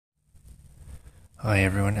Hi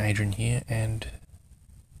everyone, Adrian here, and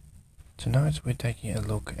tonight we're taking a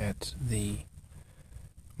look at the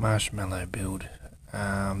Marshmallow build.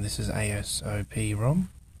 This is AOSP ROM,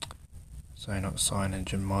 so not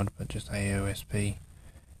CyanogenMod, but just AOSP,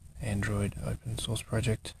 Android open source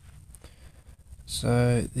project.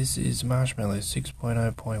 So this is Marshmallow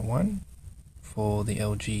 6.0.1 for the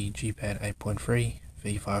LG G-Pad 8.3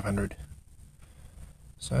 V500.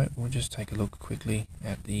 So we'll just take a look quickly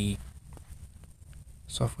at the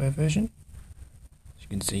software version. As you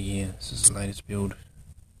can see here, this is the latest build,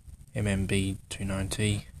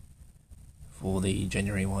 MMB29T, for the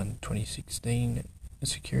January 1, 2016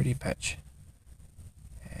 security patch,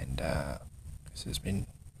 and this has been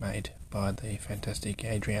made by the fantastic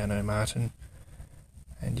Adriano Martin,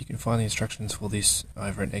 and you can find the instructions for this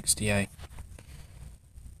over at XDA.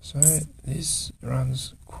 So this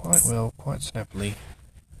runs quite well, quite snappily.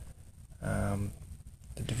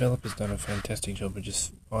 The developer's done a fantastic job of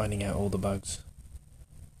just finding out all the bugs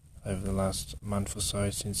over the last month or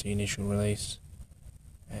so since the initial release,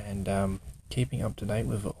 and keeping up to date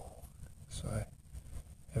with it all. So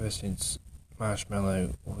ever since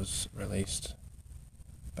Marshmallow was released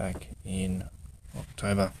back in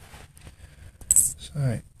October. So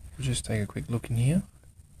we'll just take a quick look in here.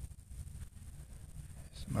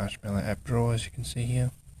 There's the Marshmallow app drawer, as you can see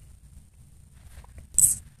here.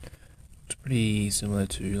 Pretty similar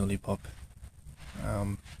to Lollipop.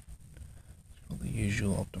 All the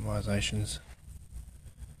usual optimizations.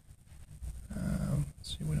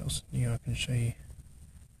 Let's see what else new I can show you.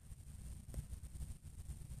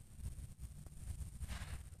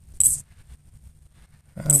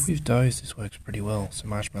 With doze, this works pretty well. So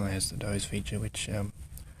Marshmallow has the doze feature, which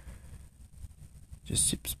just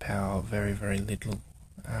sips power very little,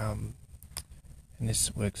 and this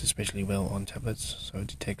works especially well on tablets. So it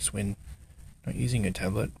detects when not using a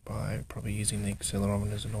tablet by probably using the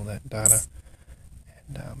accelerometers and all that data.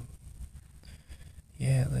 And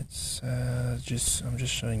yeah, let's I'm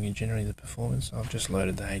just showing you generally the performance. I've just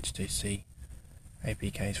loaded the HTC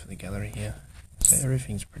APKs for the gallery here, so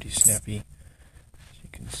everything's pretty snappy, as you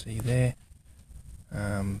can see there.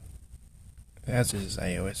 As is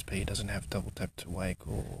AOSP, doesn't have double tap to wake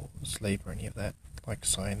or sleep or any of that like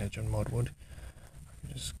CyanogenMod would. I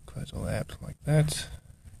can just close all the apps like that.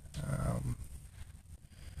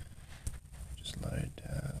 Just load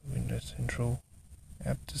Windows Central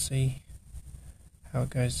app to see how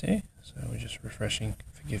it goes there. So we're just refreshing.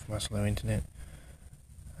 Forgive my slow internet.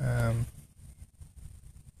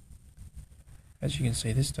 As you can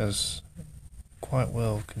see, this does quite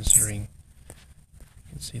well considering.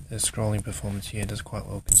 You can see the scrolling performance here does quite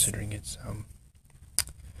well considering it's only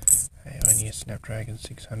a Snapdragon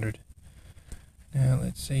 600. Now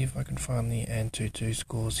let's see if I can find the Antutu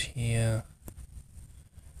Scores here.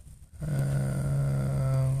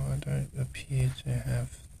 I don't appear to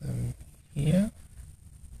have them here,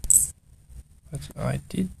 but I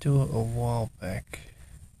did do it a while back,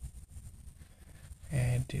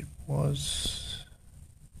 and it was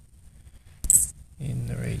in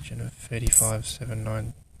the region of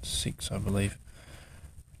 35796, I believe,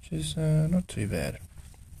 which is not too bad.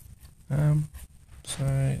 So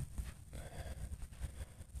let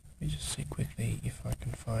me just see quickly if I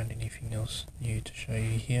can find anything else new to show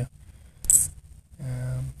you here.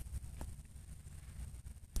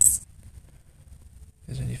 If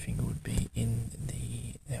there's anything that would be in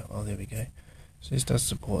the... oh, there we go. So this does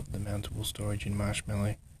support the mountable storage in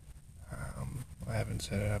Marshmallow. I haven't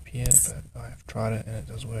set it up here, but I have tried it and it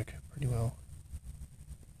does work pretty well.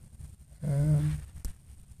 Do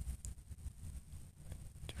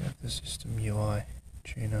have the system UI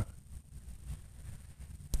tuner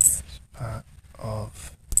as part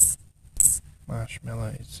of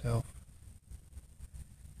Marshmallow itself.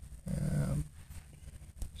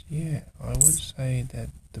 So yeah, I would say that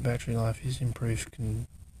the battery life is improved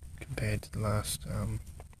compared to the last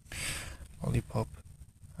Lollipop,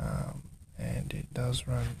 and it does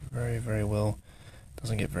run very well.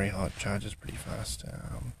 Doesn't get very hot, charges pretty fast.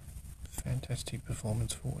 Fantastic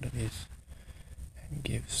performance for what it is, and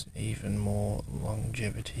gives even more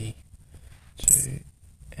longevity to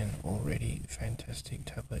an already fantastic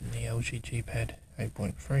tablet in the LG G-Pad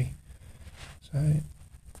 8.3. So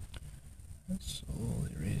that's all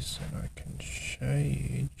there is that I can show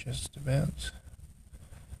you just about.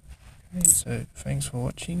 Okay, so thanks for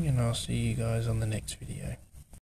watching, and I'll see you guys on the next video.